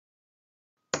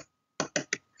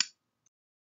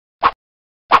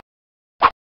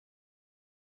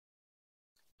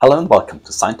Hello and welcome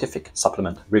to Scientific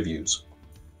Supplement Reviews.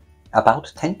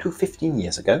 About 10 to 15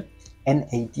 years ago,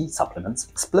 NAD supplements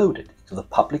exploded into the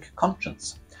public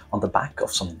conscience on the back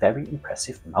of some very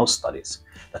impressive mouse studies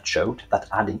that showed that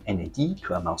adding NAD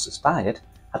to a mouse's diet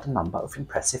had a number of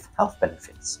impressive health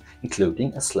benefits,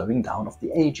 including a slowing down of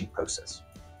the aging process.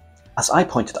 As I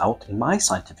pointed out in my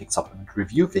scientific supplement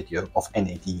review video of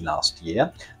NAD last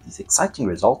year, these exciting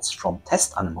results from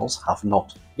test animals have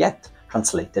not yet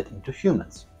translated into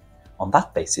humans. On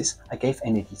that basis, I gave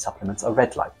NAD supplements a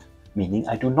red light, meaning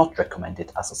I do not recommend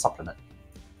it as a supplement.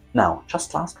 Now,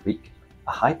 just last week,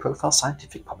 a high-profile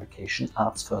scientific publication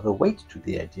adds further weight to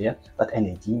the idea that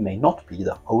NAD may not be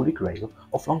the holy grail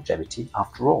of longevity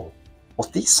after all.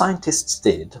 What these scientists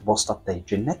did was that they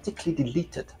genetically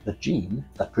deleted the gene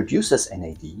that produces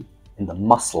NAD in the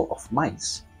muscle of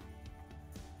mice,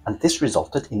 and this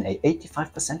resulted in an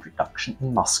 85% reduction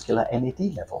in muscular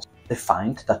NAD levels. They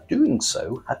find that doing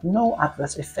so had no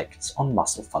adverse effects on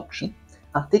muscle function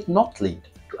and did not lead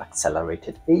to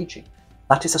accelerated aging.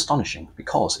 That is astonishing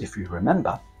because, if you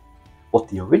remember, what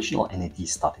the original NAD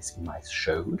studies in mice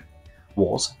showed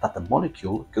was that the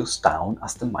molecule goes down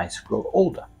as the mice grow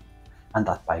older, and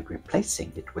that by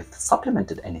replacing it with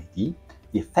supplemented NAD,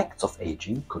 the effects of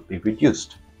aging could be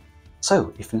reduced.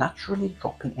 So, if naturally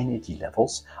dropping NAD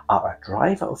levels are a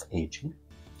driver of aging,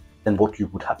 then what you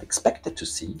would have expected to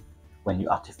see when you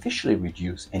artificially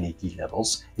reduce NAD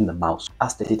levels in the mouse,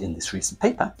 as they did in this recent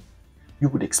paper, you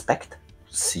would expect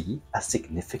to see a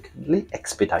significantly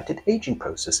expedited aging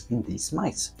process in these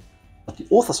mice. But the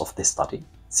authors of this study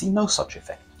see no such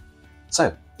effect.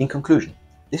 So, in conclusion,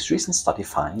 this recent study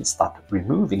finds that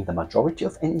removing the majority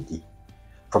of NAD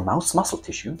from mouse muscle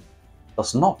tissue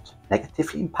does not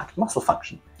negatively impact muscle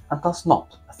function and does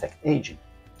not affect aging.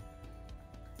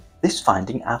 This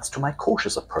finding adds to my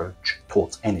cautious approach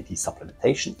towards NAD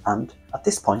supplementation, and at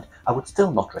this point I would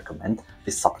still not recommend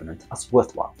this supplement as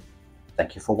worthwhile.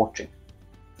 Thank you for watching.